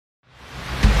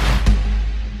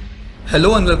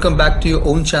Hello and welcome back to your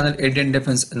own channel Indian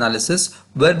Defense Analysis,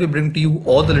 where we bring to you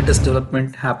all the latest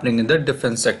development happening in the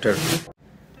defense sector.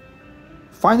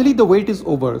 Finally, the wait is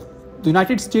over. The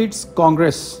United States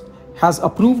Congress has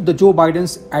approved the Joe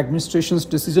Biden's administration's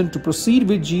decision to proceed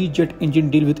with GE jet engine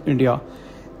deal with India.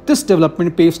 This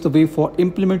development paves the way for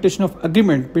implementation of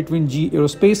agreement between GE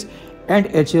Aerospace and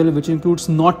HAL, which includes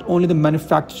not only the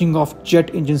manufacturing of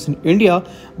jet engines in India,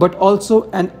 but also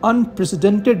an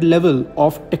unprecedented level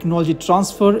of technology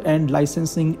transfer and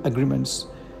licensing agreements.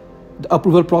 The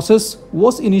approval process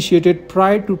was initiated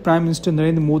prior to Prime Minister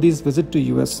Narendra Modi's visit to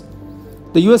US.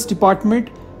 The US Department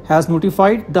has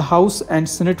notified the House and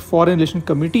Senate Foreign Relations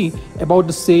Committee about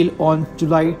the sale on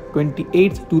July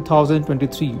 28,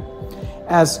 2023.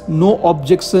 As no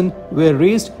objection were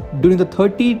raised during the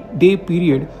 30-day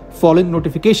period following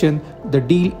notification, the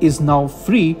deal is now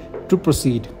free to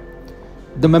proceed.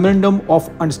 The Memorandum of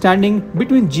Understanding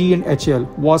between GE and HAL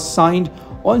was signed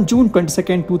on June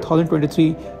 22,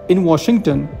 2023 in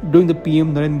Washington during the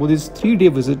PM Narendra Modi's 3-day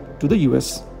visit to the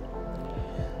US.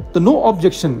 The no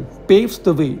objection paves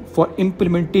the way for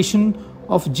implementation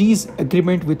of GE's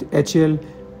agreement with HAL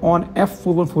on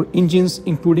F414 engines,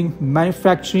 including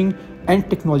manufacturing and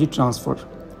technology transfer.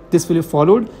 This will be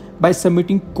followed by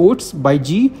submitting quotes by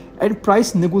GE, and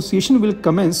price negotiation will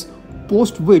commence,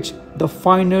 post which the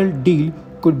final deal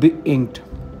could be inked.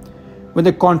 When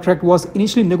the contract was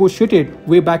initially negotiated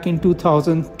way back in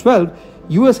 2012,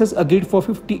 US has agreed for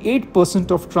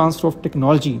 58% of transfer of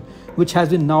technology, which has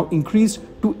been now increased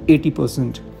to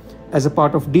 80%. As a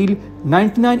part of deal,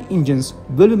 99 engines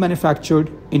will be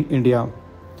manufactured in India.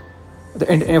 The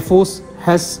Indian Air Force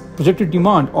has projected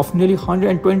demand of nearly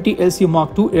 120 LCA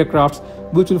MK2 aircrafts,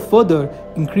 which will further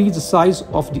increase the size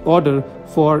of the order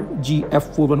for GE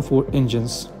F414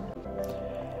 engines.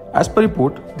 As per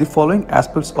report, the following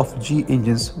aspects of GE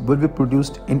engines will be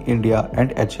produced in India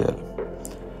and HAL,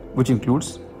 which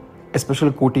includes a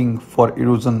special coating for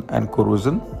erosion and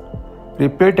corrosion,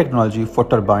 repair technology for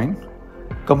turbine,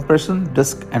 compression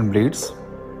disc and blades,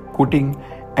 coating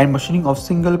and machining of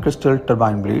single crystal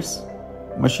turbine blades,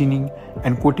 machining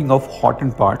and coating of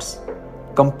hot-end parts,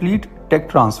 complete tech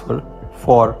transfer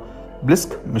for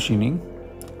blisk machining,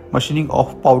 machining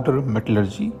of powder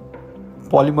metallurgy,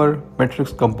 polymer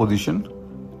matrix composition,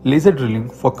 laser drilling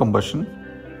for combustion,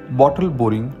 bottle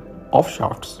boring of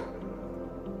shafts.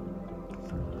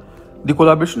 The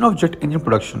collaboration of jet engine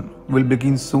production will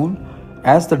begin soon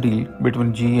as the deal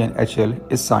between GE and HAL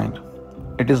is signed.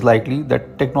 It is likely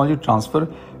that technology transfer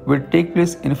will take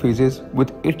place in phases,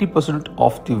 with 80%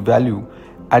 of the value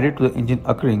added to the engine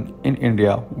occurring in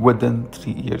India within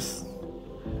 3 years.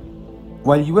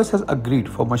 While US has agreed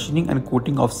for machining and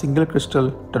coating of single crystal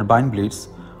turbine blades,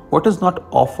 what is not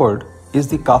offered is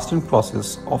the casting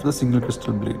process of the single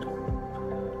crystal blade.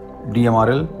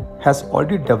 DMRL has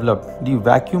already developed the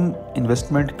vacuum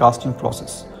investment casting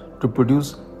process to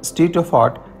produce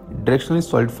state-of-art directionally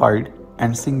solidified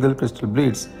and single crystal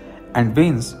blades and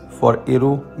vanes for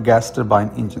aero gas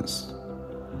turbine engines.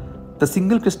 The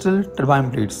single crystal turbine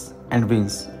blades and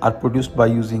vanes are produced by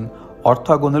using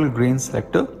orthogonal grain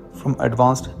selector from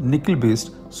advanced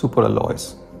nickel-based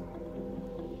superalloys.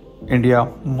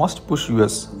 India must push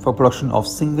US for production of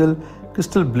single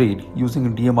crystal blade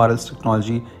using DMRL's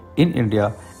technology in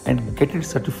India and get it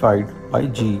certified by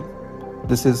GE.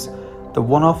 This is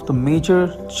one of the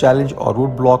major challenge or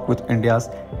roadblock with India's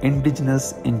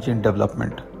indigenous engine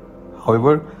development.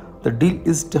 However, the deal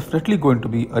is definitely going to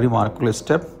be a remarkable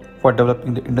step for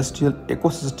developing the industrial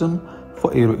ecosystem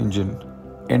for aero engine.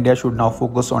 India should now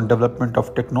focus on development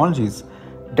of technologies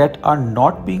that are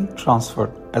not being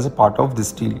transferred as a part of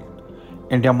this deal.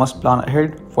 India must plan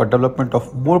ahead for development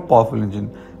of more powerful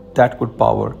engine that could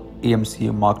power AMCA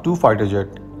MK2 fighter jet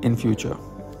in future.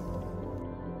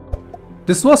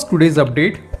 This was today's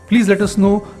update. Please let us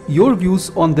know your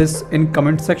views on this in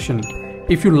comment section.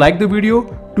 If you like the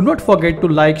video, do not forget to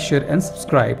like, share and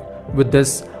subscribe. With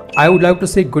this, I would like to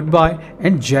say goodbye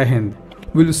and Jai Hind.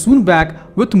 We'll soon back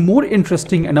with more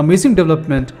interesting and amazing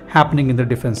development happening in the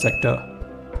defense sector.